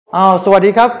สวัสดี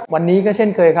ครับวันนี้ก็เช่น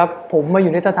เคยครับผมมาอ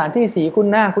ยู่ในสถานที่สีคุณ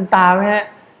หน้าคุณตาไหมฮะ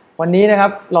วันนี้นะครั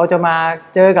บเราจะมา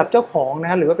เจอกับเจ้าของนะ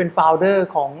ครับหรือว่าเป็น founder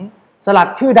ของสลัด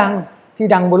ชื่อดังที่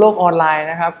ดังบนโลกออนไลน์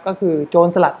นะครับก็คือโจร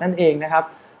สลัดนั่นเองนะครับ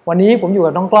วันนี้ผมอยู่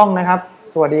กับน้องกล้องนะครับ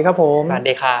สวัสดีครับผมสวัส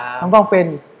ดีครับน้องกล้องเป็น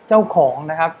เจ้าของ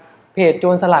นะครับเพจโจ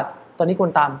รสลัดตอนนี้คน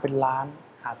ตามเป็นล้าน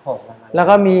ครับผมแล้ว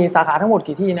ก็มีสาขาทั้งหมด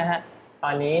กี่ที่นะฮะตอ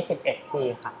นนี้11ที่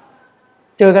ครับ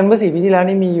เจอกันเมื่อ4 ปีที่แล้ว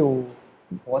นี่มีอยู่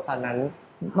โอ้ตอนนั้น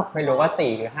ไม่รู้ว่า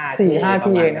4หรือ5ที่4-5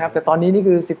 ที่เองนะครับแต่ตอนนี้นี่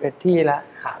คือ11 ที่แล้ว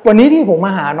วันนี้ที่ผมม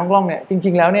าหาน้องกล้องเนี่ยจ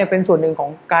ริงๆแล้วเนี่ยเป็นส่วนหนึ่งของ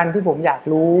การที่ผมอยาก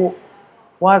รู้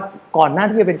ว่าก่อนหน้า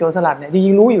ที่จะเป็นโจรสลัดเนี่ยจ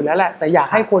ริงๆรู้อยู่แล้วแหละแต่อยาก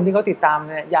ให้คนที่เขาติดตาม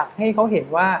เนี่ยอยากให้เขาเห็น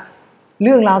ว่าเ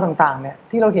รื่องราวต่างๆเนี่ย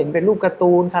ที่เราเห็นเป็นรูปการ์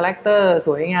ตูนคาแรคเตอร์ส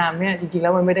วยงามเนี่ยจริงๆแล้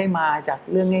วมันไม่ได้มาจาก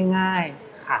เรื่องง่าย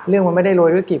ๆเรื่องมันไม่ได้โรย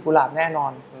ด้วยกลีบกุหลาบแน่นอ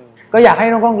นก็อยากให้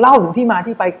น้องกล้องเล่าถึงที่มา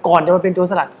ที่ไปก่อนจะมาเป็นโจร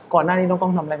สลัดก่อนหน้านี้น้องกล้อ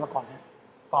งทำอะไรมาก่อน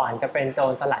ก่อนจะเป็นโจ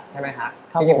รสลัดใช่ไหมครับ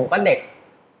จริงๆผมก็เด็ก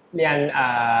เรียน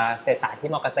เศรษฐศาสตร์ที่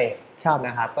มอเกษตรน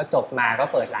ะครับก็จบมาก็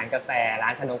เปิดร้านกาแฟร้า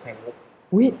นชานมไข่มุก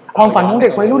ความฝันของเด็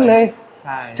กวัยรุ่นเลยใ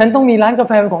ช่ฉันต้องมีร้านกาแ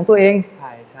ฟเป็นของตัวเอง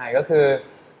ใช่ก็คือ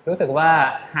รู้สึกว่า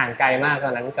ห่างไกลมากต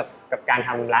อนนั้นกับการท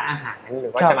ำร้านอาหารหรื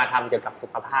อว่าจะมาทำเกี่ยวกับสุ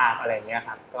ขภาพอะไรเงี้ยค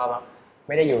รับก็ไ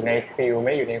ม่ได้อยู่ในฟิลไ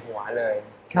ม่ได้อยู่ในหัวเลย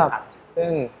ครับซึ่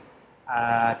ง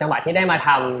จังหวะที่ได้มาท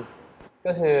ำ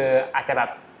ก็คืออาจจะแบ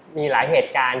บมีหลายเห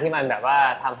ตุการณ์ที่มันแบบว่า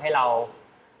ทำให้เรา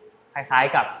คล้าย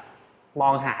ๆกับมอ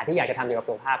งหาที่อยากจะทำเกี่ยวกับ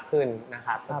สุขภาพขึ้นนะค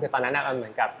รับก็คือตอนนั้นมันเหมื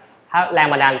อนกับถ้าแรง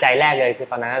บันดาลใจแรกเลยคือ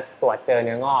ตอนนั้นตรวจเจอเ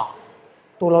นื้องอก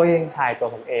ตัวเราเองใช่ตัว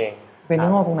ผมเองเป็นเนื้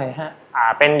องอกตรงไหนฮะ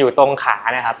เป็นอยู่ตรงขา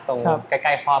นะครับตรงใก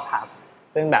ล้ๆข้อพับ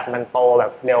ซึ่งแบบมันโตแบ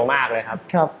บเร็วมากเลยครับ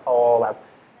โตแบบ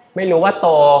ไม่รู้ว่าโต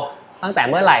ตั้งแต่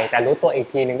เมื่อไหร่แต่รู้ตัวอีก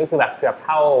ทีนึงก็คือแบบเกือบเ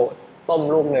ท่าส้ม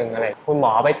ลูกนึงอะไรคุณหม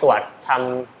อไปตรวจทำ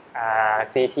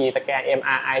CT สแกน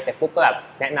MRI เสร็จปุ๊บก็แบบ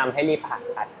แนะนำให้รีบผ่า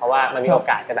ตัดเพราะว่ามันมีโอ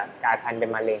กาสจะแบบกลายพันธุ์เป็น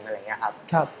มะเร็งอะไรเงี้ยครับ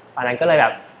ตอนนั้นก็เลยแบ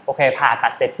บโอเคผ่าตั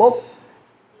ดเสร็จปุ๊บ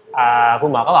คุ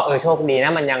ณหมอก็บอกโชคดีน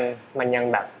ะมันยัง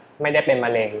แบบไม่ได้เป็นมะ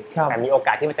เร็งแต่มีโอก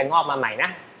าสที่มันจะงอกมาใหม่นะ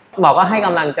หมอก็ให้ก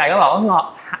ำลังใจก็บอกว่า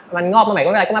มันงอกมาใหม่ก็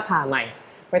ไม่เป็นไรก็มาผ่าใหม่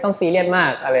ไม่ต้องซีเรียสมา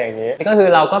กอะไรอย่างนี้ก็คือ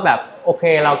เราก็แบบโอเค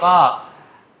เราก็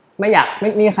ไม่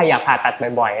มีใครอยากผ่าตัด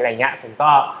บ่อยๆอะไรเงี้ยผมก็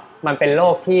มันเป็นโร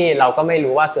คที่เราก็ไม่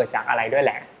รู้ว่าเกิดจากอะไรด้วยแ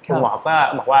หละคุณหมอก็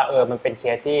บอกว่ามันเป็นเค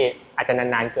สที่อาจจะ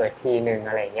นานๆเกิดทีนึง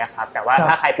อะไรอย่างเงี้ยครับแต่ว่า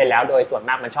ถ้าใครเป็นแล้วโดยส่วนม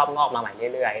ากมันชอบงอกมาใหม่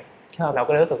เรื่อยๆเรา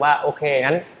ก็รู้สึกว่าโอเค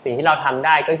งั้นสิ่งที่เราทำไ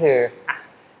ด้ก็คือ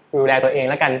ดูแลตัวเอง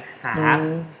แล้วกันหา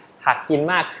ผักกิน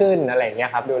มากขึ้นอะไรอย่างเงี้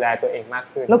ยครับดูแลตัวเองมาก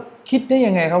ขึ้นแล้วคิดได้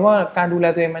ยังไงครับว่าการดูแล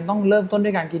ตัวเองมันต้องเริ่มต้นด้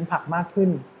วยการกินผักมากขึ้น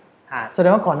แสด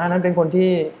งว่าก่อนหน้านั้นเป็นคนที่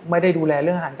ไม่ได้ดูแลเ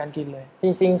รื่องอาหารการกินเลยจ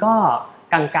ริงๆก็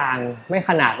กลางๆไม่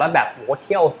ขนาดว่าแบบโหเ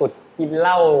ที่ยวสุดกินเห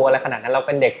ล้าอะไรขนาดนั้นเรา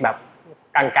เป็นเด็กแบบ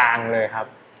กลางๆเลยครับ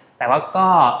แต่ว่าก็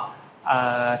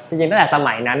จริงๆตั้งแต่ส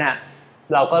มัยนั้นอ่ะ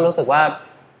เราก็รู้สึกว่า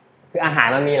คืออาหาร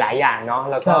มันมีหลายอย่างเนาะ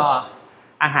แล้วก็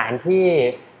อาหารที่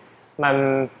มัน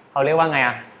เขาเรียกว่าไง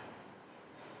อ่ะ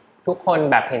ทุกคน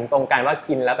แบบเห็นตรงกันว่า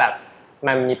กินแล้วแบบ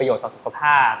มันมีประโยชน์ต่อสุขภ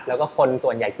าพแล้วก็คนส่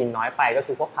วนใหญ่กินน้อยไปก็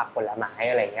คือพวกผักผลไม้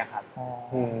อะไรอย่างเงี้ยครับ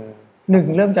หนึ่ง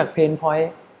เริ่มจากเพนพอย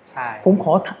ต์ใช่ผมข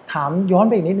อถามย้อนไ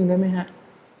ปอีกนิดนึงได้ไหมฮะ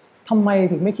ทำไม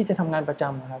ถึงไม่คิดจะทำงานประจ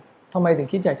ำครับทำไมถึง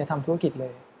คิดอยากจะทำธุรกิจเล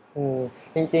ย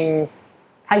จริง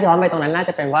ๆถ้าย้อนไปตรงนั้นน่า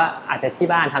จะเป็นว่าอาจจะที่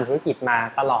บ้านทำธุรกิจมา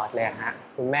ตลอดเลยฮะ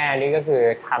คุณแม่นี่ก็คือ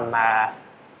ทำมา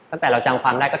ตั้งแต่เราจำคว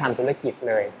ามได้ก็ทำธุรกิจ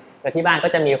เลยแล้วที่บ้านก็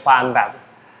จะมีความแบบ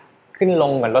ขึ้นล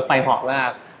งเหมือนรถไฟเหาะมา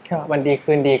กวันดี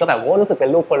คืนดีก็แบบโอ้รู้สึกเป็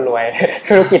นลูกคนรวย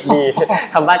ธุรกิจดี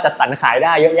ทำบ้านจัดสรรขายไ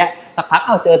ด้เยอะแยะสักพัก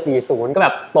เจอ40ก็แบ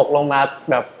บตกลงมา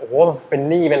แบบโอ้โหเป็น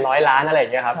หนี้เป็น100 ล้านอะไรอย่า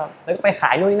งเงี้ยครับแล้วก็ไปขา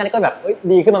ยนู่นนี่นั่นก็แบบ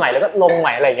ดีขึ้นมาใหม่แล้วก็ลงให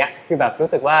ม่อะไรอย่างเงี้ยคือแบบรู้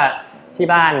สึกว่าที่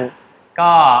บ้านก็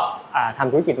ท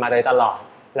ำธุรกิจมาโดยตลอด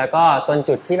แล้วก็จน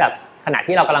จุดที่แบบขณะ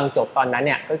ที่เรากำลังจบตอนนั้นเ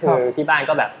นี่ยก็คือที่บ้าน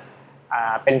ก็แบบ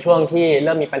เป็นช่วงที่เ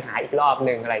ริ่มมีปัญหาอีกรอบ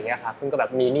นึงอะไรอย่างเงี้ยครับซึ่งก็แบบ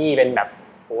มีหนี้เป็นแบบ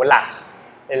โหหลัก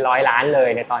เป็น100 ล้านเล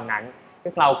ยในตอนนั้น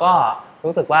ซึ่งเราก็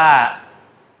รู้สึกว่า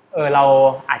เรา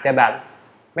อาจจะแบบ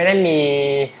ไม่ได้มี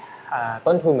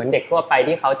ต้นทุนเหมือนเด็กทั่วไป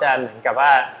ที่เขาจะเหมือนกับว่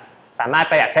าสามารถ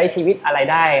ไปแบบใช้ชีวิตอะไร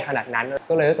ได้ขนาดนั้น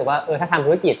ก็เลยรู้สึกว่าถ้าทำ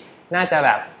ธุรกิจน่าจะแบ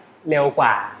บเร็วกว่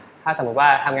าถ้าสมมติว่า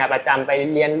ทำงานประจำไป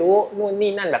เรียนรู้นู่น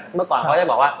นี่นั่นแบบเมื่อก่อนเขาจะ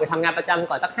บอกว่าทำงานประจำ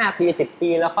ก่อนสัก5 ปี10 ปี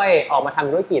แล้วค่อยออกมาท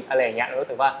ำธุรกิจอะไรอย่างเงี้ยรู้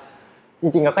สึกว่าจ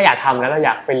ริงๆเราก็อยากทำแล้วเราอย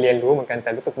ากไปเรียนรู้เหมือนกันแ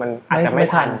ต่รู้สึกมันอาจจะไม่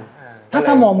ทัน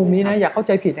ถ้ามองมุมนี้นะอย่าเข้าใ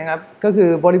จผิดนะครับก็คือ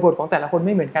บริบทของแต่ละคนไ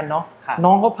ม่เหมือนกันเนาะน้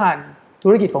องเขาผ่านธุ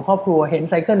รกิจของครอบครัวเห็น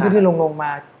ไซเคิลขึ้นลงมา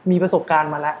มีประสบการ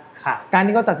ณ์มาแล้วการ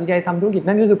ที่เขาตัดสินใจทำธุรกิจ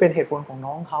นั่นก็คือเป็นเหตุผลของ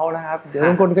น้องเขานะครับเดี๋ยวบ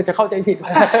างคนก็จะเข้าใจผิดว่า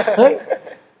เ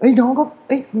ฮ้ยน้องก็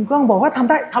คุณกล้องบอกว่าทำ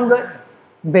ได้ทำเลย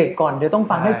เบรกก่อนเดี๋ยวต้อง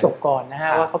ฟังให้จบก่อนนะฮ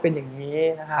ะว่าเขาเป็นอย่างนี้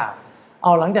นะครับเอ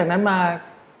าหลังจากนั้นมา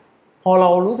พอเรา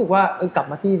รู้สึกว่ากลับ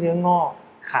มาที่เนื้องอก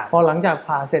พอหลังจาก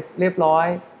ผ่าเสร็จเรียบร้อย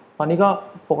ตอนนี้ก็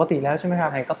ปกติแล้วใช่ไหมครับ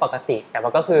ก็ปกติแต่ว่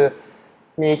าก็คือ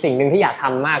มีสิ่งหนึ่งที่อยากท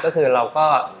ำมากก็คือเราก็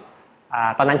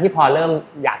ตอนนั้นที่พอเริ่ม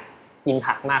อยากกิน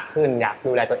ผักมากขึ้นอยาก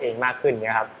ดูแลตัวเองมากขึ้นเ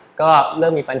นี่ยครับก็เริ่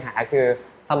มมีปัญหาคือ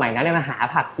สมัยนั้นเนี่ยมันหา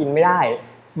ผักกินไม่ได้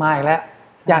มาอีกแล้ว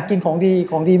อยากกินของ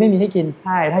ดีไม่มีให้กินใ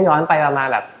ช่ถ้าย้อนไปประมาณ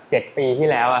แบบ7 ปีที่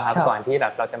แล้วครับก่อนที่แบ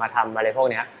บเราจะมาทำอะไรพวก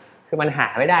นี้คือมันหา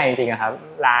ไม่ได้จริงๆครับ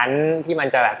ร้านที่มัน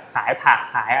จะแบบขายผัก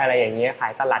ขายอะไรอย่างเงี้ยขา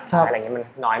ยสลัดขายอะไรเงี้ยมัน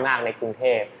น้อยมากในกรุงเท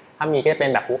พถ้ามีก็เป็น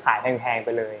แบบผู้ขายแพงๆไป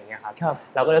เลยอย่างเงี้ยครับ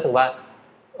เราก็รู้สึกว่า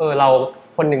เรา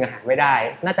คนหนึ่งหาไม่ได้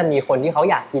น่าจะมีคนที่เขา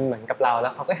อยากกินเหมือนกับเราแล้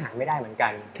วเขาก็หาไม่ได้เหมือนกั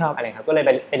นอะไรครับก็เลย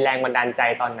เป็นแรงบันดาลใจ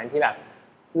ตอนนั้นที่แบบ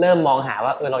เริ่มมองหาว่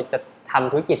าเราจะท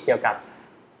ำธุรกิจเกี่ยวกับ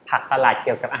ผักสลัดเ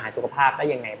กี่ยวกับอาหารสุขภาพได้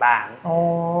ยังไงบ้าง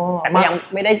แต่ก็ยัง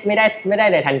ไม่ได้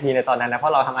เลยทันทีในตอนนั้นนะเพรา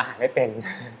ะเราทำอาหารไม่เป็น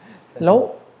แล้ว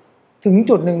ถึง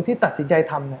จุดหนึ่งที่ตัดสินใจ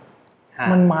ทำเนี่ย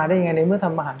มันมาได้ยังไงในเมื่อท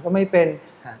ำอาหารก็ไม่เป็น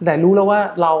แต่รู้แล้วว่า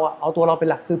เราเอาตัวเราเป็น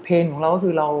หลักคือเพนของเราก็คื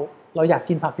อเราอยาก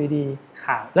กินผักดี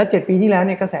ๆและ7 ปีที่แล้วเ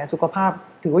นี่ยกระแสสุขภาพ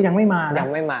ถือว่ายังไม่มานะยั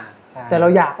งไม่มาใช่แต่เรา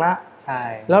อยากละใช่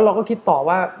แล้วเราก็คิดต่อ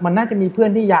ว่ามันน่าจะมีเพื่อ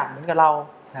นที่อยากเหมือนกับเรา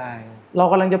ใช่เรา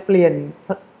กำลังจะเปลี่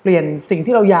ยนสิ่ง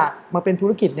ที่เราอยากมาเป็นธุ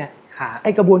รกิจเนี่ยไอ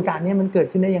กระบวนการนี้มันเกิด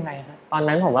ขึ้นได้ยังไงฮะตอน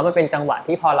นั้นผมว่ามันเป็นจังหวะ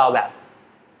ที่พอเร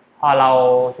า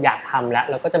อยากทำแล้ว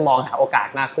เราก็จะมองหาโอกาส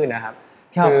มากขึ้นนะครับ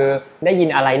คือได้ยิน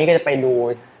อะไรนี่ก็จะไป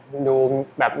ดู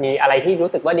แบบมีอะไรที่รู้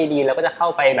สึกว่าดีๆแล้วก็จะเข้า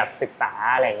ไปแบบศึกษา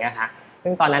อะไรอย่างเงี้ยฮะ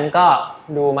ซึ่งตอนนั้นก็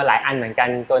ดูมาหลายอันเหมือนกัน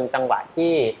จนจังหวะ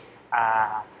ที่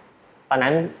ตอน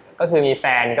นั้นก็คือมีแฟ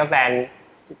น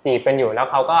จีบกันอยู่แล้ว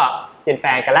เขาก็เป็นแฟ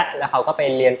นกันแล้วเขาก็ไป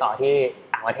เรียนต่อที่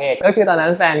ต่างประเทศก็คือตอนนั้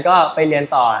นแฟนก็ไปเรียน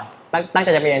ต่อตั้งใจ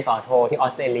จะไปเรียนต่อโทที่ออ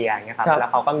สเตรเลียอย่างเงี้ยครับแล้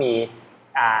วเขาก็มี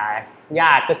ญ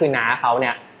าติก็คือน้าเขาเ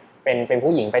นี่ยเป็น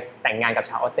ผู้หญิงไปแต่งงานกับ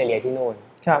ชาวออสเตรเลียที่นู่น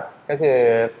ก็คือ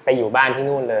ไปอยู่บ้านที่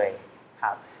นู่นเลยค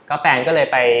รับก็แฟนก็เลย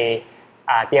ไป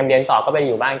เตรียมเรียนต่อก็ไปอ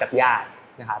ยู่บ้านกับญาติ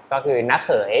นะครับก็คือน้าเ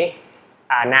ขย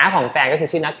น้าของแฟนก็คือ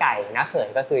ชื่อน้าไก่น้าเขย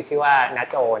ก็คือชื่อว่าน้า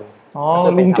โจนก็คื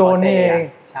อลุงโจนเอง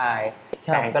ใช่แ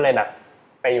ฟนก็เลยแบบ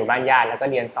ไปอยู่บ้านญาติแล้วก็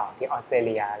เรียนต่อที่ออสเตรเ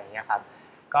ลียอะไรเงี้ยครับ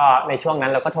ก็ในช่วงนั้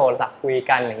นเราก็โทรศัพท์คุย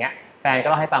กันอะไรเงี้ยแฟนก็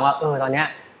เล่าให้ฟังว่าตอนเนี้ย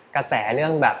กระแสเรื่อ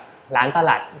งแบบร้านส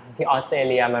ลัดที่ออสเตร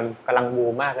เลียมันกำลังบู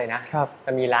มมากเลยนะจ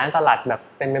ะมีร้านสลัดแบบ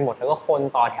เต็มไปหมดแล้วก็คน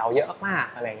ต่อแถวเยอะมาก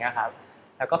อะไรเงี้ยครับ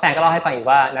แล้วก็แฟนก็เล่าให้ฟังอีก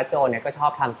ว่าน้าโจนเนี่ยก็ชอ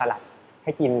บทำสลัดใ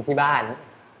ห้กินที่บ้าน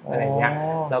อะไรเงี้ย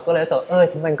เราก็เลยรู้สึ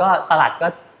กมันก็สลัดก็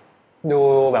ดู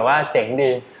แบบว่าเจ๋ง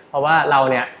ดีเพราะว่าเรา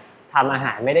เนี่ยทำอาห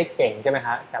ารไม่ได้เก่งใช่ไหมค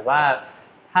รับแต่ว่า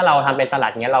ถ้าเราทำเป็นสลั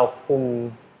ดเงี้ยเราคุม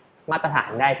มาตรฐา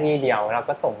นได้ที่เดียวเรา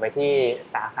ก็ส่งไปที่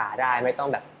สาขาได้ไม่ต้อง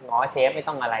แบบง้อเชฟไม่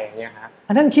ต้องอะไรอย่างเงี้ยครับ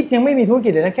อันนั้นคิดยังไม่มีธุรกิ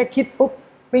จเลยนะแค่คิดปุ๊บ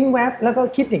ปิ้งแวบแล้วก็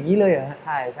คิดอย่างนี้เลยเหรอ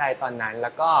ใช่ตอนนั้นแล้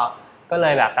วก็เล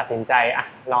ยแบบตัดสินใจ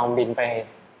ลองบินไ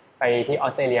ปที่ออ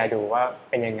สเตรเลียดูว่า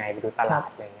เป็นยังไงไปดูตลาด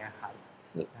อะไรเงี้ยครับ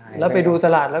แล้วไปดูต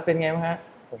ลาดแล้วเป็นไงบ้างฮะ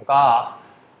ผม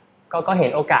ก็เห็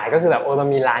นโอกาสก็คือแบบมัน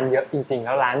มีร้านเยอะจริงๆแ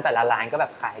ล้วร้านแต่ละร้านก็แบ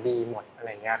บขายดีหมดอะไร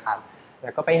เงี้ยครับแล้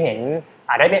วก็ไปเห็น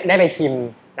ได้ไปชิม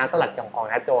น้ำสลัดของ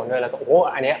น้าโจนด้วยแล้วก็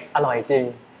อันนี้อร่อยจริง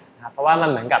นะครับเพราะว่ามัน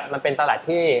เหมือนกับมันเป็นสลัด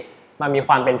ที่มันมีค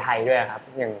วามเป็นไทยด้วยครับ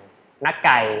อย่างนักไ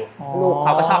ก่ลูกเข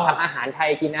าก็ชอบทำอาหารไทย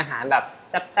กินอาหารแบบ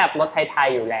แซ่บๆรสไทย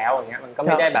ๆอยู่แล้วอย่างเงี้ยมันก็ไ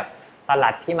ม่ได้แบบสลั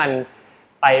ดที่มัน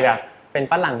ไปแบบเป็น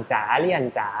ฝรั่งจ๋าเลี่ยน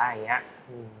จ๋าอย่างเงี้ย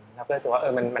เราก็เลยคิดว่า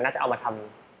มันน่าจะเอามาท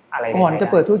ำอะไรก่อนจะ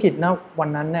เปิดธุรกิจนะวัน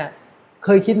นั้นเนี่ยเค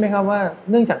ยคิดไหมครับว่า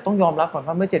เนื่องจากต้องยอมรับก่อน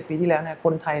ว่าเมื่อ7 ปีที่แล้วเนี่ยค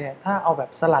นไทยเนี่ยถ้าเอาแบ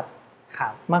บสลัด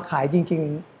มาขายจริง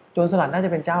ๆโจรสลัดน่าจะ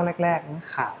เป็นเจ้าแรกๆนะ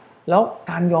แล้ว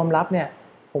การยอมรับเนี่ย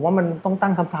ผมว่ามันต้องตั้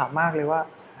งคำถามมากเลยว่า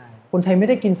คนไทยไม่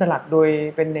ได้กินสลัดโดย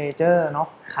เป็นเนเจอร์เนาะ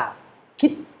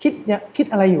คิด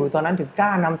อะไรอยู่ตอนนั้นถึงกล้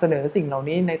านำเสนอสิ่งเหล่า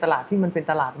นี้ในตลาดที่มันเป็น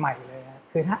ตลาดใหม่เลย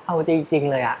คือถ้าเอาจริง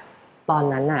ๆเลยตอน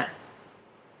นั้น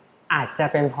อาจจะ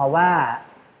เป็นเพราะว่า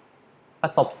ปร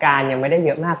ะสบการณ์ยังไม่ได้เย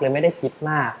อะมากเลยไม่ได้คิด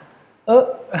มาก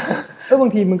บา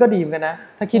งทีมันก็ดีเหมือนกันนะ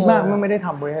ถ้าคิดมากมันไม่ได้ท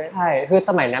ำเลยใช่คือ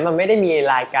สมัยนั้นมันไม่ได้มี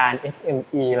รายการ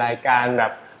SME รายการแบ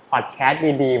บพอดแคสต์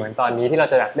ดีๆเหมือนตอนนี้ที่เรา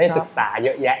จะแบบได้ศึกษาเย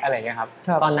อะแยะอะไรเงี้ยครับ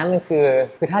ตอนนั้นมันคือ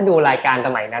ถ้าดูรายการส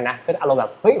มัยนั้นนะก็จะอารมณ์แบ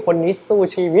บเฮ้ยคนนี้สู้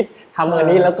ชีวิตทำอัน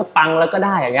นี้แล้วก็ปังแล้วก็ไ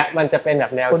ด้อย่างเงี้ยมันจะเป็นแบ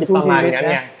บแนวคิดประมาณนั้น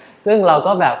เนี่ยซึ่งเรา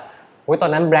ก็แบบตอ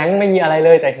นนั้นแบงค์ไม่มีอะไรเล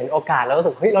ยแต่เห็นโอกาสแล้วรู้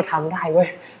สึกเฮ้ยเราทำได้เว้ย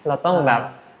เราต้องแบบ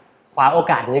คว้าโอ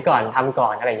กาสนี้ก่อนทำก่อ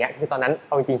นอะไรเงี้ยคือตอนนั้นเ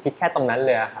อาจริงคิดแค่ตรงนั้นเ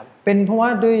ลยครับเป็นเพราะว่า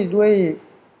ด้วย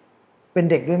เป็น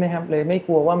เด็กด้วยไหมครับเลยไม่ก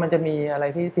ลัวว่ามันจะมีอะไร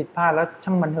ที่ผิดพลาดแล้ว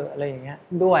ช่างมันเถอะอะไรอย่างเงี้ย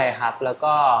ด้วยครับแล้ว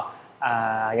ก็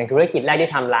อย่างธุรกิจแรกที่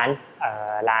ทำร้า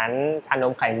นชาน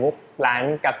มไข่มุกร้าน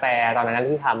กาแฟตอนนั้น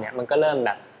ที่ทำเนี่ยมันก็เ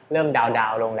ริ่มดา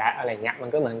วลงแล้วอะไรเงี้ยมั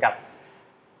นก็เหมือนกับ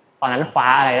ตอนนั้นคว้า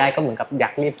อะไรได้ก็เหมือนกับอยา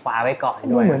กรีบคว้าไว้ก่อน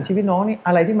ด้วยเหมือนชีวิตน้องนี่อ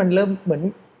ะไรที่มันเริ่มเหมือน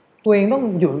ตัวเองต้อง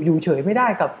อยู่เฉยไม่ได้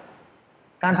กับ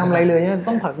การทำอะไรเลยเนี่ย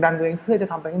ต้องผลักดันตัวเองเพื่อจะ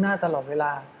ทำไปข้างหน้าตลอดเวล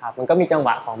าครับมันก็มีจังหว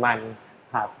ะของมัน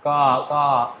ครับ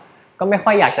ก็ไม่ค่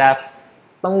อยอยากจะ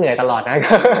ต้องเหนื่อยตลอดนะ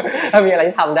ถ้ามีอะไร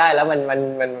ที่ทำได้แล้วมั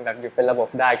นแบบอยู่เป็นระบบ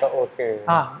ได้ก็โอเค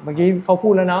เมื่อกี้เขาพู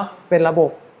ดแล้วเนาะเป็นระบ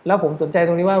บแล้วผมสนใจต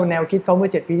รงนี้ว่าแนวคิดเขาเมื่อ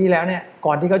7 ปีที่แล้วเนี่ย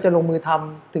ก่อนที่เขาจะลงมือท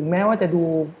ำถึงแม้ว่าจะดู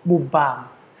บุ่มบ่าม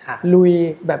ลุย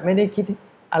แบบไม่ได้คิด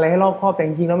อะไรให้รอบคอบแต่จ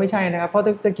ริงๆแล้วไม่ใช่นะครับเพราะ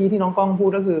ตะกี้ที่น้องก้องพูด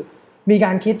ก็คือมีก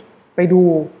ารคิดไปดู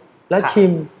แล้วชิ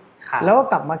มแล้วก็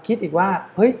กลับมาคิดอีกว่า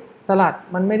เฮ้ยสลัด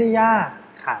มันไม่ได้ยาก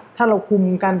ถ้าเราคุม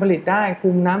การผลิตได้คุ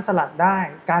มน้ำสลัดได้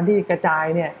การที่กระจาย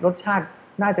เนี่ยรสชาติ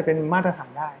น่าจะเป็นมาตรฐาน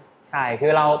ได้ใช่คื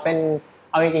อเราเป็น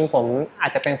เอาจริงๆผมอา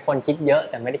จจะเป็นคนคิดเยอะ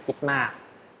แต่ไม่ได้คิดมาก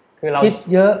คือเราคิด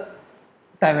เยอะ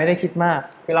แต่ไม่ได้คิดมาก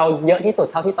คือเราเยอะที่สุด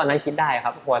เท่าที่ตอนนั้นคิดได้ค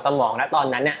รับหัวสมองณตอน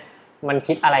นั้นเนี่ยมัน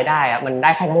คิดอะไรได้อะมันได้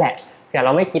แค่นั้นแหละแต่เร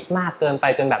าไม่คิดมากเกินไป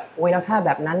จนแบบโอ๊ยแล้วถ้าแ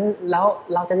บบนั้นแล้ว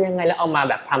เราจะยังไงแล้วเอามา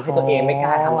แบบทำให้ตัวเองไม่ก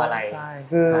ล้าทำอะไรใช่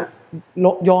คือ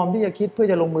ยอมที่จะคิดเพื่อ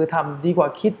จะลงมือทำดีกว่า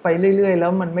คิดไปเรื่อยๆแล้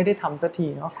วมันไม่ได้ทำสักที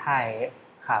เนาะใช่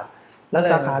ครับแล้ว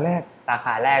สาขาแ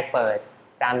รกเปิด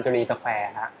จามจุรีสแควร์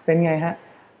ครับเป็นไงฮะ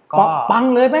ก็ปัง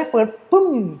เลยไหมเปิดปึ้ม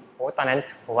โอ้ตอนนั้น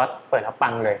ผมว่าเปิดแล้วปั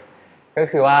งเลยก็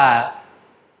คือว่า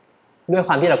ด้วยค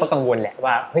วามที่เราก็กังวลแหละ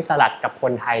ว่าเฮ้ยสลัดกับค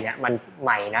นไทยเนี่ยมันให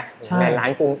ม่นะในร้า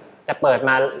นกรุงจะเปิดม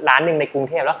าร้านนึงในกรุง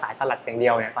เทพแล้วขายสลัดอย่างเดี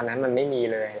ยวเนี่ยตอนนั้นมันไม่มี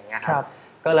เลยอย่างเงี้ยครับ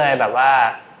ก็เลยแบบว่า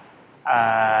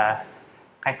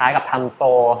คล้ายๆกับทำโปร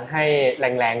ให้แ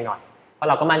รงๆหน่อยเพราะ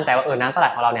เราก็มั่นใจว่าน้ำสลั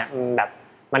ดของเราเนี่ยแบบ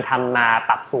มันทำมา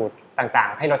ปรับสูตรต่า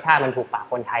งๆให้รสชาติมันถูกปาก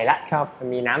คนไทยละมัน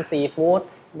มีน้ำซีฟู้ด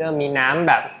เริ่มมีน้ำ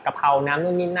แบบกะเพราน้ำ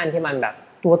นู่นนี่นั่นที่มันแบบ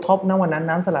ตัวท็อปนะวันนั้น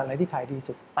น้ำสลัดอะไรที่ขายดี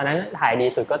สุดตอนนั้นขายดี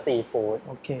สุดก็ซีฟู้ด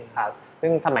โอเคครับซึ่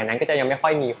งสมัยนั้นก็จะยังไม่ค่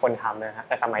อยมีคนทำเลยครับ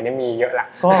แต่สมัยนี้มีเยอะละ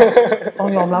ก็ต้อง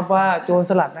ยอมรับว่าโจร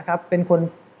สลัดนะครับเป็นคน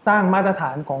สร้างมาตรฐ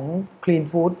านของคลีน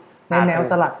ฟู้ดในแนว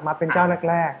สลัดมาเป็นเจ้า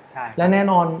แรกๆและแน่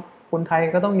นอนคนไทย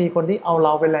ก็ต้องมีคนที่เอาเร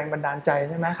าเป็นแรงบันดาลใจ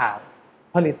ใช่ไหม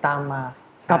ผลิตตามมา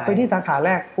กลับไปที่สาขาแร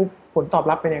กปุ๊บผลตอบ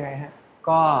รับเป็นยังไงฮะ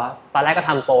ก็ตอนแรกก็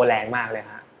ทำโปรแรงมากเลย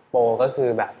ฮะโปรก็คือ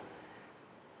แบบ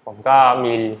ผมก็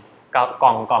มีก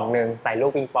ล่องนึงใส่ลู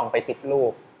กปิงปองไป10 ลู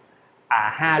ก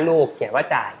5 ลูกเขียนว่า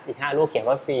จ่ายอีก5 ลูกเขียน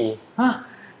ว่าฟรี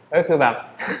ก็คือแบบ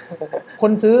ค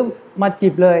นซื้อมาจิ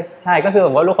บเลยใช่ก็คือผ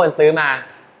มว่าลูกคนซื้อมา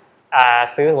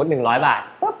ซื้อสมมติ100 บาท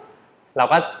ปุ๊บเรา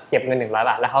ก็เก็บเงิน100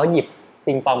 บาทแล้วเขาหยิบ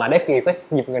ปิงปองมาได้ฟรีก็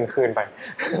หยิบเงินคืนไป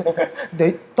เดี๋ยว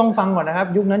ต้องฟังก่อนนะครับ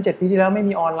ยุคนั้น7 ปีที่แล้วไม่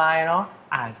มีออนไลน์เนาะ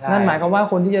นั่นหมายความว่า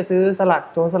คนที่จะซื้อสลัด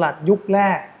โจรสลัดยุคแร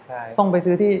กต้องไป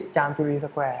ซื้อที่จามจุรีส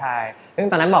แควร์ใช่ซึ่ง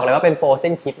ตอนนั้นบอกเลยว่าเป็นโปรเ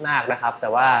ส้นคิดมากนะครับแต่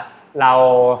ว่าเรา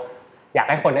อยาก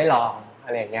ให้คนได้ลองอ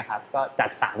ะไรอย่างเงี้ยครับก็จัด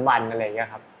3 วันอะไรอย่างเงี้ย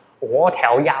ครับโอ้โหแถ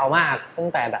วยาวมากตั้ง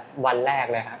แต่แบบวันแรก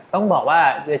เลยครับต้องบอกว่า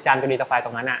จามจุรีสแควร์ต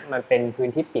รงนั้นอ่ะมันเป็นพื้น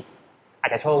ที่ปิดอาจ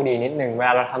จะโชคดีนิดนึงเวล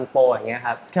าเราทำโปรอย่างเงี้ยค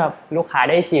รับลูกค้า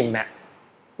ได้ชิมเนี่ย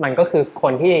มันก็คือค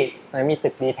นที่มันมีตึ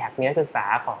ก D-Tag นักศึกษา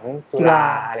ของจุฬา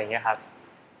อะไรอย่างเงี้ยครับ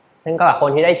ซึ่งก็คน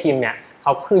ที่ได้ชิมเนี่ยเข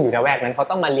าคืออยู่ในแวกนั้นเขา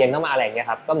ต้องมาเรียนต้องมาอะไรอย่างเงี้ย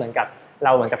ครับก็เหมือนกับเร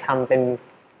าเหมือนกับทำเป็น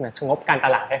งบการต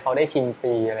ลาดให้เขาได้ชิมฟ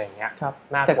รีอะไรอย่างเงี้ย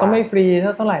แต่ก็ไม่ฟรี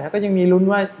เท่าไหร่นะก็ยังมีลุ้น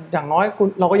ว่าอย่างน้อย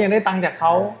เราก็ยังได้ตังค์จากเข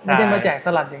าไม่ได้มาแจกส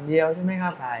ลัดอย่างเดียวใช่ไหมครั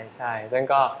บใช่ใช่ซึ่ง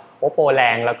ก็โปรแร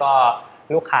งแล้วก็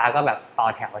ลูกค้าก็แบบต่อ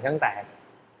แถวตั้งแต่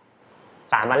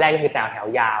3 วันแรกนี่คือแถว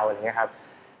ยาวอะไรเงี้ยครับ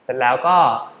เสร็จแล้วก็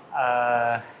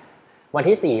วัน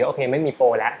ที่4โอเคไม่มีโปร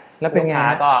แล้วลูกค้า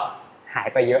ก็หาย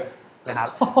ไปเยอะนะครับ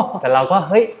แต่เราก็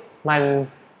เฮ้ยมัน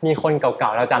มีคนเก่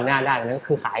าๆเราจำหน้าได้นั่น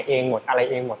คือขายเองหมดอะไร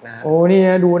เองหมดนะโอ้นี่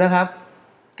ดูนะครับ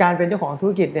การเป็นเจ้าของธุ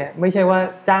รกิจเนี่ยไม่ใช่ว่า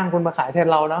จ้างคนมาขายแทน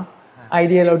เราเนาะไอ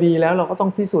เดียเราดีแล้วเราก็ต้อง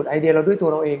พิสูจน์ไอเดียเราด้วยตัว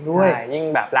เราเองด้วยใช่ยิ่ง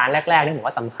แบบร้านแรกๆนี่ผม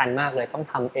ว่าสำคัญมากเลยต้อง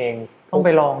ทำเองต้องไป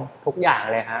ลองทุกอย่าง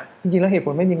เลยครับจริงๆแล้วเหตุผ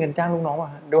ลไม่มีเงินจ้างลูกน้องว่ะ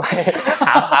ด้วย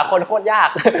หาคนโคตรยาก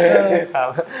ครับ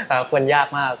หาคนยาก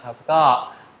มากครับ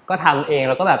ก็ทำเอง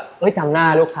แล้วก็แบบจำหน้า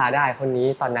ลูกค้าได้คนนี้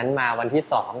ตอนนั้นมาวันที่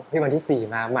2วันที่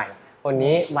4มาใหม่คน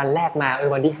นี้วันแรกมา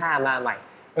วันที่5มาใหม่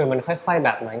มันค่อยๆแบ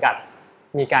บเหมือนกับ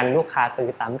มีการลูกค้าซื้อ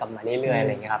ซ้ำกลับมาเรื่อยๆอะไ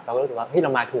รเงี้ยครับเราก็รู้สึกว่าเฮ้ยเร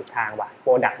ามาถูกทางว่ะโป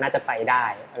รดักต์น่าจะไปได้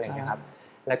อะไรเงี้ยครับ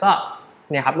แล้วก็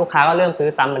เนี่ยครับลูกค้าก็เริ่มซื้อ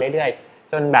ซ้ำมาเรื่อย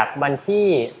ๆจนแบบวันที่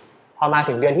พอมา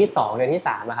ถึงเดือนที่2เดือนที่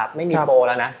3ครับไม่มีโปรแ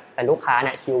ล้วนะแต่ลูกค้าเ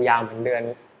นี่ยคิวยาวเหมือนเดือน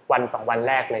วัน2 วัน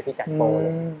แรกเลยที่จัดโปรเล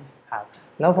ยครับ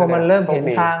แล้วพอมันเริ่มเห็น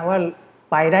ทางว่า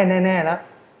ไปได้แน่ๆแล้ว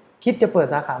คิดจะเปิด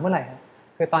สาขาเมื่อไหร่ครับ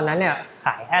คือตอนนั้นเนี่ยข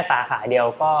ายแค่สาขาเดียว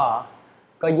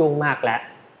ก็ยุ่งมากแล้ว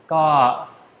ก็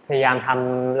พยายามท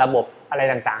ำระบบอะไร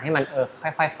ต่างๆให้มัน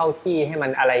ค่อยๆเข้าที่ให้มั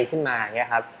นอะไรขึ้นมาอย่างเงี้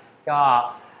ยครับก็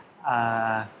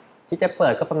ที่จะเปิ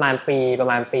ดก็ประมาณ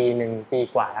ปีนึงปี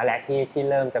กว่าแล้วแหละที่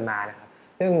เริ่มจะมานะครับ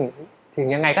ซึ่งถึง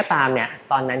ยังไงก็ตามเนี่ย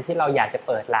ตอนนั้นที่เราอยากจะเ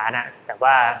ปิดร้านอะแต่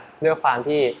ว่าด้วยความ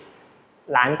ที่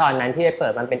ร้านตอนนั้นที่ได้เปิ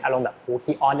ดมันเป็นอารมณ์แบบ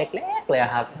คีออสเล็กๆเลย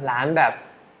ครับร้านแบบ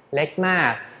เล็กมา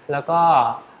ก แล้วก็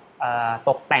ต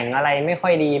กแต่งอะไรไม่ค่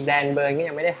อยดีแบรนด์เบิร์นก็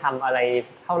ยังไม่ได้ทำอะไร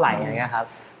เท่าไหร่อย่างเงี้ยครับ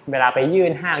เวลาไปยื่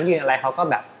นห้างยื่นอะไรเขาก็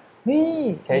แบบนี่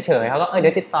เฉยๆเขาก็เดี๋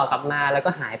ยวติดต่อกลับมาแล้วก็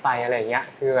หายไปอะไรอย่างเงี้ย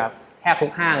คือแบบแทบทุ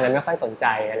กห้างเลยไม่ค่อยสนใจ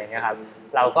อะไรเงี้ยครับ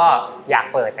เราก็อยาก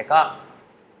เปิดแต่ก็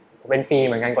เป็นปีเ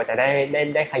หมือนกันกว่าจะ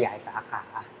ได้ขยายสาขา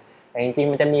แต่จริง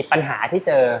ๆมันจะมีปัญหาที่เ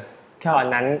จอตอน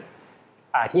นั้น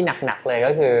ที่หนักๆเลย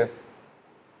ก็คือ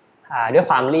ด้วย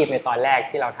ความรีบในตอนแรก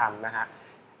ที่เราทำนะฮะ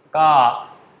ก็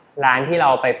ร้านที่เรา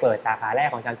ไปเปิดสาขาแรก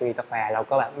ของจามจุรีสแควร์เรา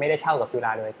ก็แบบไม่ได้เช่ากับจุฬ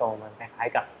าโดยตรงมันคล้าย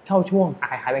ๆกับเช่าช่วง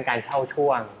คล้ายๆเป็นการเช่าช่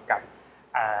วงกับ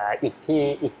อีกที่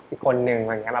อีกคนหนึ่งอะ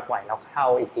ไรเงี้ยมาปล่อยเราเข้า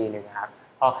อีกทีหนึ่งครับ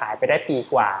พอขายไปได้ปี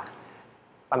กว่า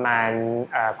ประมาณ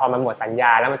พอมันหมดสัญญ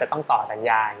าแล้วมันจะต้องต่อสัญ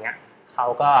ญาอย่างเงี้ยเขา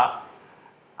ก็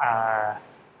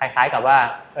คล้ายๆกับว่า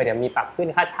เดี๋ยวมีปรับขึ้น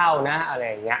ค่าเช่านะอะไร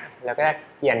อย่างเงี้ยแล้วก็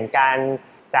เปลี่ยนการ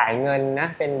จ่ายเงินนะ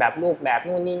เป็นแบบรูปแบบ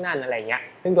นู่นนี่นั่นอะไรเงี้ย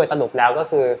ซึ่งโดยสรุปแล้วก็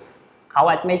คือเขา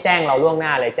ไม่แจ้งเราล่วงหน้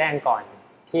าเลยแจ้งก่อน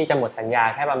ที่จะหมดสัญญา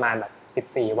แค่ประมาณแบบ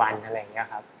14 วันอะไรอย่างเงี้ย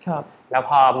ครับแล้ว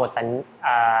พอหมด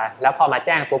แล้วพอมาแ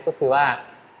จ้งปุ๊บก็คือว่า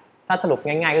ถ้าสรุป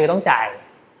ง่ายๆก็คือต้องจ่าย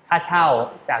ค่าเช่า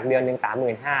จากเดือนนึง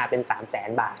 35,000 เป็น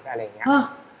 300,000 บาทอะไรอย่างเงี้ย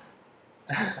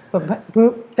แบบคือ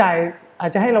จ่ายอา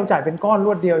จจะให้เราจ่ายเป็นก้อนร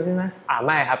วดเดียวใช่ไหมไ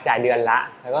ม่ครับจ่ายเดือนละ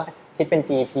แล้วก็คิดเป็น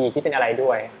GP คิดเป็นอะไรด้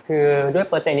วยคือด้วย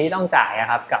เปอร์เซ็นต์ที่ต้องจ่าย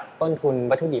ครับกับต้นทุน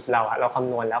วัตถุดิบเราค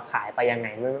ำนวณแล้วขายไปยังไง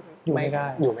อยู่ไม่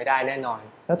ได้แน่นอน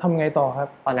แล้วทำไงต่อครับ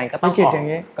ตอนนั้นก็ต้องออก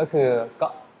ก็คือก็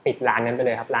ปิดร้านนั้นไปเล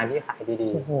ยครับร้านที่ขายดี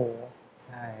ๆโอ้โหใ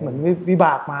ช่เหมือนวิบ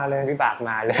ากมาเลย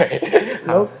แ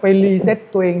ล้วไปรีเซ็ต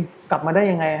ตัวเองกลับมาได้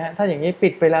ยังไงฮะถ้าอย่างนี้ปิ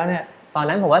ดไปแล้วเนี่ยตอน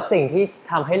นั้นผมว่าสิ่งที่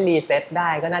ทำให้รีเซ็ตได้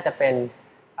ก็น่าจะเป็น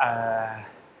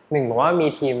หนึ่งผมว่ามี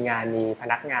ทีมงานมีพ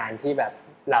นักงานที่แบบ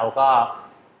เราก็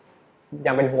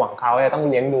ยังเป็นห่วงเขาจะต้อง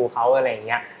เลี้ยงดูเขาอะไรอย่างเ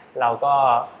งี้ยเราก็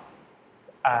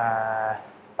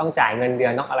ต้องจ่ายเงินเดือ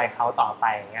นต้องอะไรเขาต่อไป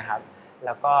อย่างเงี้ยครับแ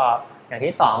ล้วก็อย่าง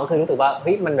ที่สองก็คือรู้สึกว่าเ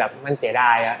ฮ้ยมันแบบมันเสียด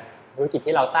ายอะธุรกิจ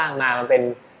ที่เราสร้างมามันเป็น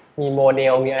มีโมเด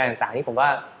ลมีอะไรต่างๆที่ผมว่า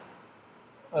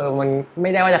มันไม่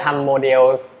ได้ว่าจะทำโมเดล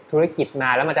ธุรกิจมา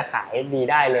แล้วมันจะขายดี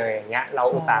ได้เลยอย่างเงี้ยเรา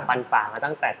อุตส่าห์ฟันฝ่ามา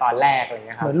ตั้งแต่ตอนแรกอะไรเ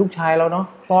งี้ยครับเหมือนลูกชายเราเนาะ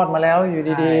คลอดมาแล้วอยู่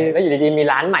ดีๆแล้วอยู่ดีๆมี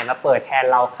ร้านใหม่มาเปิดแทน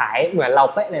เราขายเหมือนเรา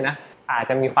เป๊ะเลยนะอาจ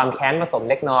จะมีความแค้นผสม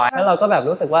เล็กน้อยแล้วเราก็แบบ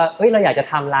รู้สึกว่าเราอยากจะ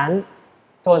ทำร้าน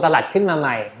โจรสลัดขึ้นมาให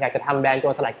ม่อยากจะทำแบรนด์โจ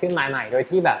รสลัดขึ้นมาใหม่โดย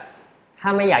ที่แบบถ้า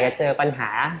ไม่อยากจะเจอปัญหา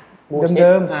เ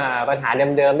ดิมปัญหา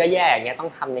เดิมๆแย่ๆอย่างเงี้ยต้อ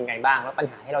งทำยังไงบ้างแล้วปัญ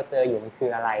หาที่เราเจออยู่มันคือ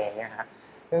อะไรอย่างเงี้ยครับ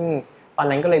ซึ่งตอน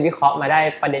นั้นก็เลยวิเคราะห์มาได้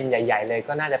ประเด็นใหญ่ๆเลย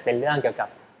ก็น่าจะเป็นเรื่องเกี่ยวกับ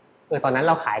ตอนนั้นเ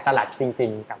ราขายสลัดจริ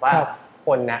งๆแต่ว่าค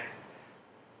นนะ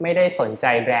ไม่ได้สนใจ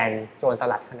แบรนด์โจรส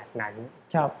ลัดขนาดนั้น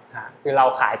ครับคือเรา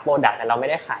ขายโปรดักต์แต่เราไม่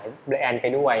ได้ขายแบรนด์ไป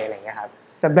ด้วยอะไรอย่างเงี้ยครับ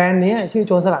แต่แบรนด์นี้ชื่อโ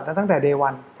จรสลัดตั้งแต่ Day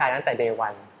 1ใช่ตั้งแต่ Day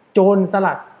 1โจรส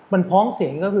ลัดมันพ้องเสี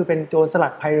ยงก็คือเป็นโจรสลั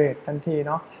ดไพเรตทันที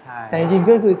เนาะใช่แต่จริงๆ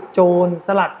ก็คือโจรส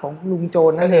ลัดของลุงโจ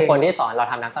รนั่นเองก็คือคนที่สอนเรา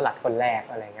ทำน้ำสลัดคนแรก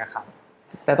อะไรอย่างเงี้ยครับ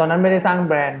แต่ตอนนั้นไม่ได้สร้างแ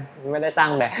บรนด์ไม่ได้สร้าง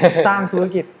แบรนด์สร้างธุร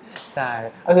กิจใช่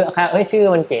ก็คือชื่อ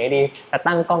มันเก๋ดีแต่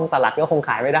ตั้งกล้องสลัดก็คงข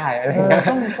ายไม่ได้อะไรอย่างเงี้ย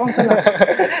กล้องสลัด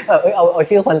เอา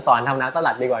ชื่อคนสอนทำน้ำส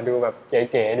ลัดดีกว่าดูแบบ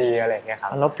เก๋ๆดีอะไรอย่างเงี้ยครับ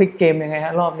แล้วพลิกเกมยังไงฮ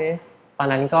ะรอบนี้ตอน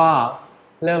นั้นก็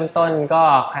เริ่มต้นก็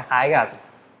คล้ายๆกับ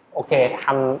โอเค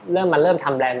เริ่มท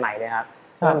ำแบรนด์ใหม่เลยครับ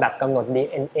เริ่มแบบกำหนด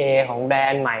DNA ของแบร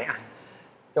นด์ใหม่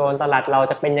โจรสลัดเรา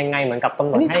จะเป็นยังไงเหมือนกับกำ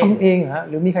หนดให้ทำเองเหรอฮะ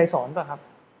หรือมีใครสอนป่ะครับ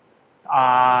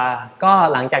ก็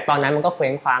หลังจากตอนนั้นมันก็เคว้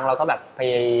งคว้างเราก็แบบไป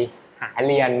หา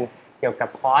เรียนเกี่ยวกับ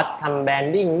คอร์สทำแบรน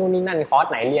ดิ้งนู่นนี่นั่นคอร์ส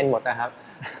ไหนเรียนหมดนะครับ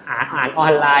อ่านออ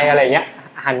นไลน์อะไรเงี้ย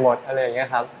อ่านหมดอะไรอย่างเงี้ย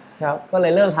ครับก็เล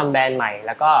ยเริ่มทำแบรนด์ใหม่แ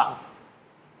ล้วก็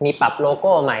มีปรับโลโ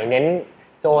ก้ใหม่เน้น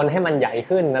โจรให้มันใหญ่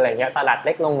ขึ้นอะไรเงี้ยสลัดเ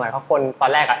ล็กลงหน่อยเพราะคนตอ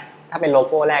นแรกถ้าเป็นโล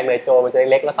โก้แรกเลยโจรมันจะ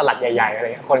เล็กแล้วสลัดใหญ่ๆอะไรเ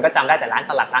งี้ยคนก็จำได้แต่ร้าน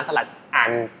สลัดอ่า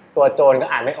นตัวโจรก็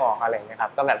อ่านไม่ออกอะไรเงี้ยครั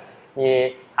บก็แบบมี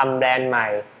ทำแบรนด์ใหม่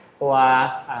ตัว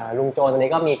ลุงโจรตัว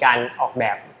นี้ก็มีการออกแบ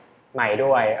บใหม่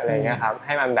ด้วยอะไรเงี้ยครับใ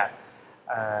ห้มันแบบ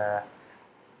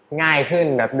ง่ายขึ้น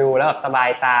แบบดูแล้วแบบสบาย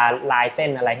ตาลายเส้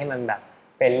นอะไรให้มันแบบ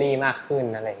เฟรนลี่มากขึ้น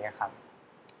อะไรเงี้ยครับ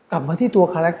กลับมาที่ตัว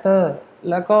คาแรคเตอร์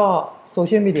แล้วก็โซเ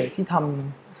ชียลมีเดียที่ท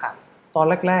ำตอน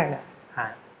แรกๆเนี่ย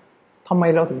ทำไม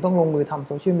เราถึงต้องลงมือทำ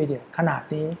โซเชียลมีเดียขนาด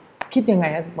นี้คิดยังไง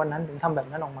วันนั้นถึงทำแบบ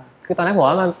นั้นออกมาคือตอนนั้นผม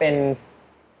ว่ามันเป็น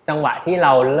จังหวะที่เร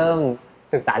าเริ่ม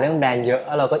ศึกษาเรื่องแบรนด์เยอะแ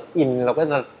ล้วเราก็อินเราก็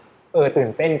ตื่น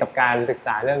เต้นกับการศึกษ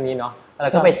าเรื่องนี้เนาะแล้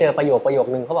วก็ไปเจอประโยค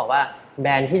นึงเขาบอกว่าแบ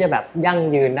รนด์ที่จะแบบยั่ง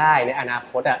ยืนได้ในอนา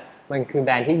คตมันคือแบ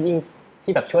รนด์ที่ยิ่ง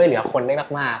ที่แบบช่วยเหลือคนได้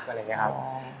มากๆอะไรอย่างเงี้ยครับ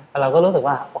เราก็รู้สึก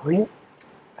ว่าเฮ้ย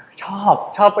ช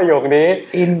อบประโยคนี้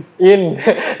อิน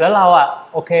แล้วเรา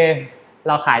โอเคเ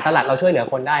ราขายสลัดเราช่วยเหลือ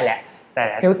คนได้แหละแต่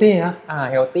เฮลตี้นะ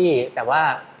เฮลตี้แต่ว่า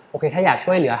โอเคถ้าอยาก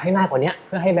ช่วยเหลือให้มากกว่านี้เ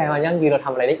พื่อให้แบรนด์มันยั่งยืนเราท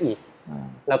ำอะไรได้อีก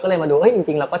เราก็เลยมาดูจ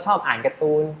ริงๆเราก็ชอบอ่านการ์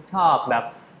ตูนชอบแบบ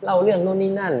เล่าเรื่องนู่น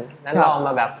นี่นั่นนั้นลองม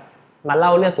าแบบมาเล่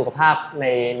าเรื่องสุขภาพ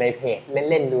ในเพจ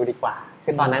เล่นๆดูดีกว่าคื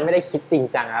อตอนนั้นไม่ได้คิดจริง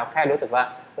จังครับแค่รู้สึกว่า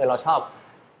เราชอบ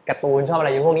การ์ตูนชอบอะไร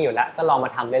พวกนี้อยู่แล้วก็ลองมา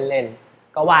ทำเล่น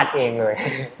ๆก็วาดเองเลย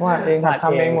วาดเองท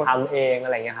ำเองหมดทำเองอะ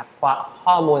ไรเงี้ยครับ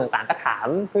ข้อมูลต่างๆก็ถาม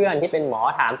เพื่อนที่เป็นหมอ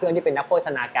ถามเพื่อนที่เป็นนักโภช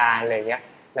นาการอะไรเงี้ย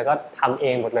แล้วก็ทำเอ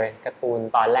งหมดเลยการ์ตูน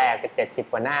ตอนแรกก็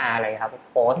70 กว่าหน้าอะไรครับ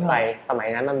โพสต์ไปสมัย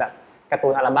นั้นมันแบบการ์ตู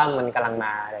นอัลบั้มมันกำลังม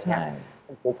าอะไรเงี้ย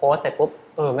กูโพสต์เสร็จปุ๊บ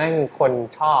แม่งคน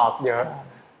ชอบเยอะ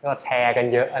ก็แชร์กัน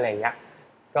เยอะอะไรเงี้ย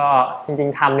ก็จริง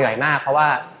ๆทำเหนื่อยมากเพราะว่า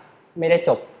ไม่ได้จ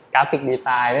บกราฟิกดีไซ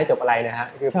น์ไม่ได้จบอะไรนะฮะ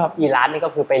คืออีลัสนี่ก็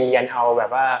คือไปเรียนเอาแบ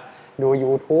บว่าดู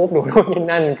YouTube ดูนู่นนี่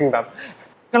นั่นคือแบบ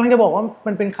กำลังจะบอกว่า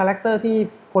มันเป็นคาแรคเตอร์ที่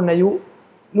คนอายุ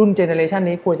รุ่นเจเนอเรชัน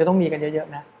นี้ควรจะต้องมีกันเยอะ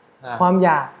ๆนะความอย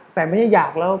ากแต่ไม่ใช่อยา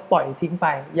กแล้วปล่อยทิ้งไป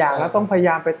อยากแล้วต้องพยาย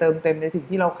ามไปเติมเต็มในสิ่ง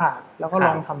ที่เราขาดแล้วก็ล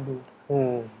องทำดู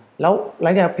แล้วหลั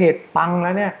งจากเพจปังแ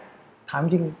ล้วเนี่ยถาม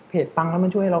จริงเพจปังแล้วมั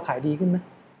นช่วยให้เราขายดีขึ้นไหม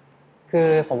คือ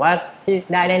ผมว่าที่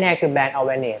ได้แน่ๆคือแบรนด์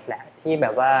awareness แหละที่แบ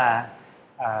บว่า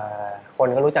คน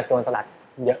ก็รู้จักโจรสลัด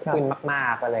เยอะขึ้นมา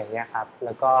กๆอะไรอย่างเงี้ยครับแ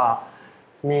ล้วก็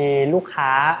มีลูกค้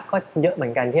าก็เยอะเหมื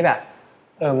อนกันที่แบบ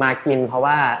มากินเพราะ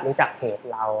ว่ารู้จักเพจ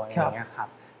เราอะไรอย่างเงี้ยครับ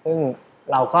ซึ่ง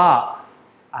เราก็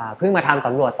เพิ่งมาทำส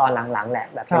ำรวจตอนหลังๆแหละ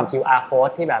แบบเป็น QR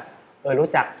code ที่แบบรู้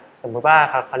จักสมมติว่า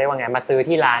เขาเรียกว่าไงมาซื้อ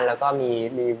ที่ร้านแล้วก็มี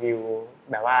รีวิว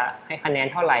แบบว่าให้คะแนน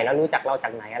เท่าไหร่แล้วรู้จักเราจา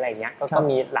กไหนอะไรเงี้ยก็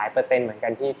มีหลายเปอร์เซ็นต์เหมือนกั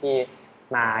นที่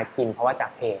มากินเพราะว่าจา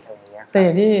กเพจอะไรเงี้ยแต่อ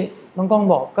ย่างที่น้องก้อง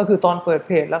บอกก็คือตอนเปิดเ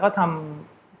พจแล้วก็ท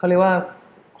ำเขาเรียกว่า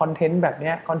คอนเทนต์แบบ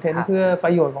นี้คอนเทนต์เพื่อป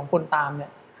ระโยชน์ของคนตามเนี่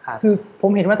ยคือผ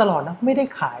มเห็นมาตลอดนะไม่ได้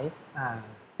ขาย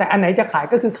แต่อันไหนจะขาย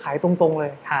ก็คือขายตรงๆเล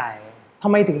ยใช่ทำ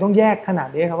ไมถึงต้องแยกขนาด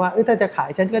นี้ครับว่าถ้าจะขาย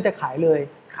ฉันก็จะขายเลย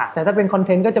แต่ถ้าเป็นคอนเท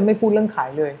นต์ก็จะไม่พูดเรื่องขาย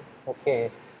เลยโอเค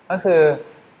ก็คือ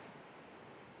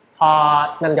พอ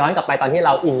นำย้อนกลับไปตอนที่เร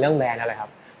าอินเรื่องแบรนด์อะไรครับ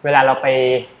เวลาเราไป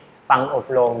ฟังอบ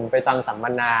รมไปฟังสัมม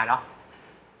นาเนาะ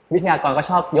วิทยากรก็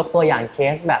ชอบยกตัวอย่างเค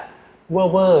สแบบเ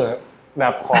วอร์แบ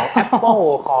บของ Apple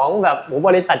ของแบบบ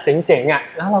ริษัทเจ๋งๆอ่ะ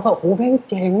แล้วเราก็โหแม่ง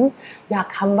เจ๋งอยาก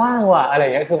ทำบ้างว่ะอะไรอย่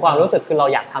างเงี้ยคือความรู้สึกคือเรา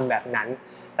อยากทำแบบนั้น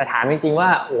แต่ถามจริงๆว่า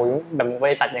โอ้ยแบบบ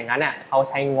ริษัทอย่างนั้นเนี่ยเขา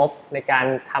ใช้งบในการ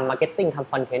ทำมาร์เก็ตติ้งท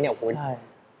ำคอนเทนต์เนี่ยโอ้ย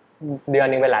เดือน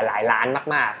นึงเป็นหลายล้าน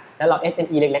มากๆแล้วเรา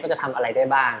SME เล็กๆก็จะทำอะไรได้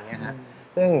บ้างเนี่ยฮะ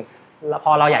ซึ่งพ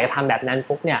อเราอยากจะทำแบบนั้น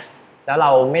ปุ๊บเนี่ยแล้วเร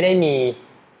าไม่ได้มี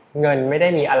เงินไม่ได้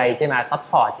มีอะไรจะมาซัพ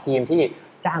พอร์ตทีมที่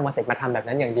จ้างมาเสร็จมาทำแบบ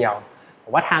นั้นอย่างเดียวผ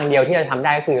มว่าทางเดียวที่เราทำไ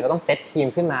ด้ก็คือเราต้องเซตทีม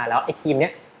ขึ้นมาแล้วไอ้ทีมเนี้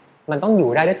ยมันต้องอยู่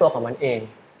ได้ด้วยตัวของมันเอง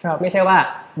ไม่ใช่ว่า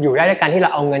อยู่ได้ด้วยการที่เรา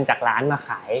เอาเงินจากร้านมาข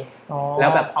ายแล้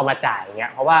วแบบเอามาจ่ายเงี้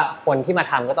ยเพราะว่าคนที่มา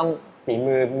ทำก็ต้องฝี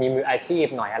มือมีมืออาชีพ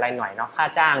หน่อยอะไรหน่อยเนาะค่า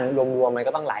จ้างรวมๆมัน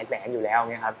ก็ต้องหลายแสนอยู่แล้วเ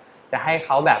งี้ยครับจะให้เข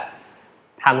าแบบ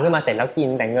ทำขึ้นมาเสร็จแล้วกิน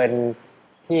แต่เงิน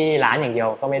ที่ร้านอย่างเดียว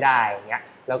ก็ไม่ได้เงี้ย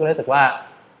เราก็รู้สึกว่า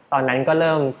ตอนนั้นก็เ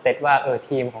ริ่มเซตว่า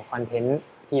ทีมของคอนเทนต์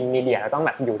ทีมมีเดียเราต้องแ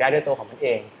บบอยู่ได้ด้วยตัวของมันเอ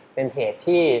งเป็นเพจ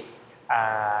ที่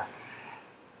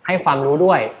ให้ความรู้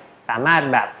ด้วยสามารถ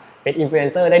แบบเป็นอินฟลูเอน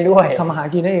เซอร์ได้ด้วยทำมาหา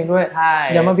กินได้เองด้วยใช่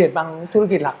อย่ามาเบียดบังธุร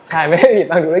กิจหลักใช่ไม่ได้เบียด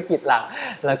บังธุรกิจหลัก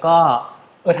แล้วก็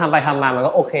ทำไปทำมามัน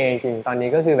ก็โอเคจริงๆตอนนี้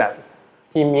ก็คือแบบ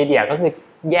ทีมมีเดียก็คือ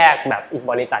แยกแบบอีก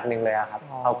บริษัทหนึ่งเลยครับ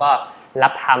เขาก็รั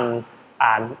บท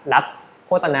ำรับโ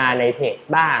ฆษณาในเพจ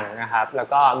บ้างนะครับแล้ว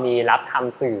ก็มีรับท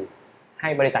ำสื่อให้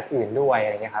บริษัทอื่นด้วยอะ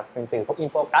ไรเงี้ยครับเป็นสื่อพวกอิน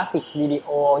โฟกราฟิกวิดีโอ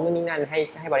นู่นนี่นั่น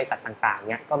ให้บริษัทต่างๆ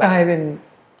เนี้ยก็แบบกลายเป็น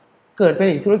เกิดเป็น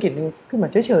อีกธุรกิจนึงขึ้นมา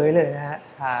เฉยๆเลยนะฮะ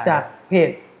จากเพจ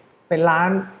เป็นร้าน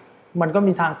มันก็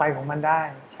มีทางไปของมันได้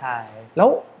ใช่แล้ว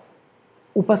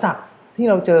อุปสรรคที่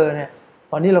เราเจอเนี่ย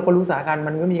ตอนนี้เราก็รู้สถานการณ์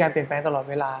มันก็มีการเปลี่ยนแปลงตลอด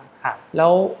เวลาแล้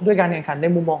วด้วยการแข่งขันใน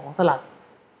มุมมองของสลัด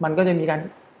มันก็จะมีการ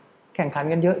แข่งขัน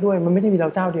กันเยอะด้วยมันไม่ได้มีเรา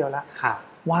เจ้าเดียวแล้ว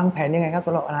วางแผนยังไงครับส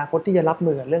ำหรับอนาคตที่จะรับ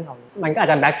มือกับเรื่องของนี้มันก็อาจ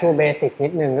จะ back to basic นิ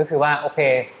ดนึงก็คือว่าโอเค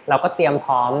เราก็เตรียมพ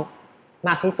ร้อมม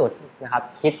ากที่สุดนะครับ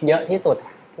คิดเยอะที่สุด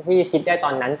ที่คิดได้ต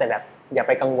อนนั้นแต่แบบอย่าไ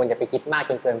ปกังวลอย่าไปคิดมาก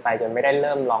จนเกินไปจนไม่ได้เ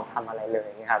ริ่มลองทำอะไรเลย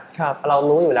นะครับเรา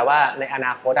รู้อยู่แล้วว่าในอน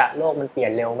าคตโลกมันเปลี่ย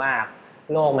นเร็วมาก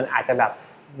โลกมันอาจจะแบบ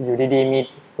อยู่ดีๆมี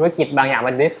ธุรกิจบางอย่าง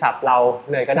มัน disrupt เรา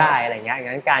เลยก็ได้อะไรเงี้ย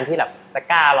งั้นการที่แบบจะ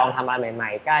กล้าลองทำอะไรใหม่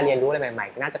ๆกล้าเรียนรู้อะไรใหม่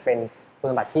ๆน่าจะเป็นคุณ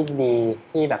สมบัติที่ดี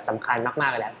ที่แบบสำคัญมาก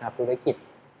ๆเลยแหละสำหรับธุรกิจ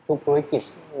ทุกธุรกิจ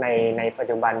ในปัจ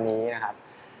จุบันนี้นะครับ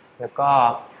แล้วก็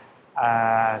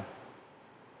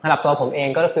สำหรับตัวผมเอง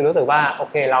ก็คือรู้สึกว่าโอ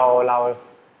เคเร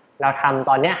าทำ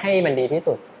ตอนนี้ให้มันดีที่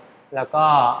สุดแล้วก็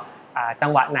จั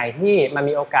งหวะไหนที่มัน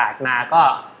มีโอกาสมาก็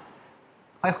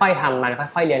ค่อยๆทำมัน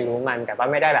ค่อยๆเรียนรู้มันแต่ว่า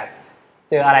ไม่ได้แบบ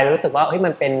เจออะไรรู้สึกว่าเฮ้ยมั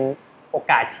นเป็นโอ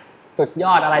กาสสุดย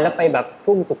อดอะไรแล้วไปแบบ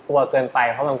ทุ่มสุดตัวเกินไป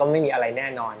เพราะมันก็ไม่มีอะไรแน่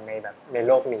นอนในโ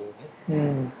ลกนี้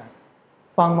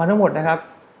ฟังมาทั้งหมดนะครับ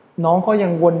น้องก็ยั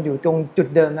งวนอยู่ตรงจุด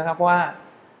เดิมนะครับว่า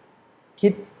คิ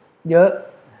ดเยอะ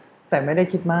แต่ไม่ได้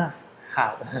คิดมาก ครั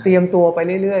บเตรียมตัวไป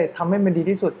เรื่อยๆทำให้มันดี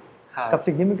ที่สุด ครับกับ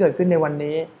สิ่งที่มันเกิดขึ้นในวัน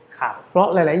นี้ครับเพราะ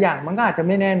หลายๆอย่างมันก็อาจจะไ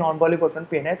ม่แน่นอนบริบทมันเ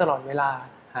ปลี่ยนได้ตลอดเวลา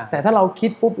ครับแต่ถ้าเราคิ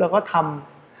ดปุ๊บเราก็ท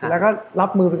ำ ครับ แล้วก็รับ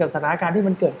มือไปกับสถานการณ์ที่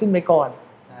มันเกิดขึ้นไปก่อน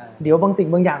ใช่เดี๋ยวบางสิ่ง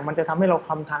บางอย่างมันจะทำให้เราค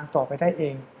ำทางต่อไปได้เอ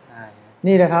งใช่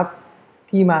นี่นะครับ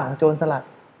ที่มาของโจรสลัด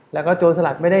แล้วก็โจรส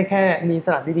ลัดไม่ได้แค่มีส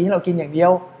ลัดดีๆให้เรากินอย่างเดีย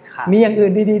วครับมีอย่างอื่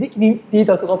นดีๆที่ดี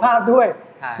ต่อสุขภาพด้วย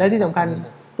ใช่และที่สำคัญ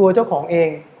ตัวเจ้าของเอง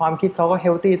ความคิดเขาก็เฮ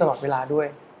ลตี้ตลอดเวลาด้วย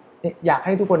อยากใ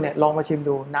ห้ทุกคนเนี่ยลองมาชิม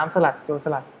ดูน้ำสลัดโจรส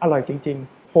ลัดอร่อยจริง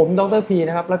ๆผมดร.พี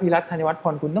นะครับและพีรัตน์ธัญวัฒน์พ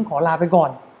รกุลต้องขอลาไปก่อ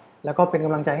นแล้วก็เป็นก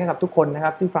ำลังใจให้กับทุกคนนะค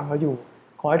รับที่ฟังเราอยู่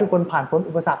ขอให้ทุกคนผ่านพ้น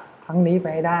อุปสรรคครั้งนี้ไป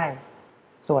ให้ได้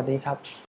สวัสดีครับ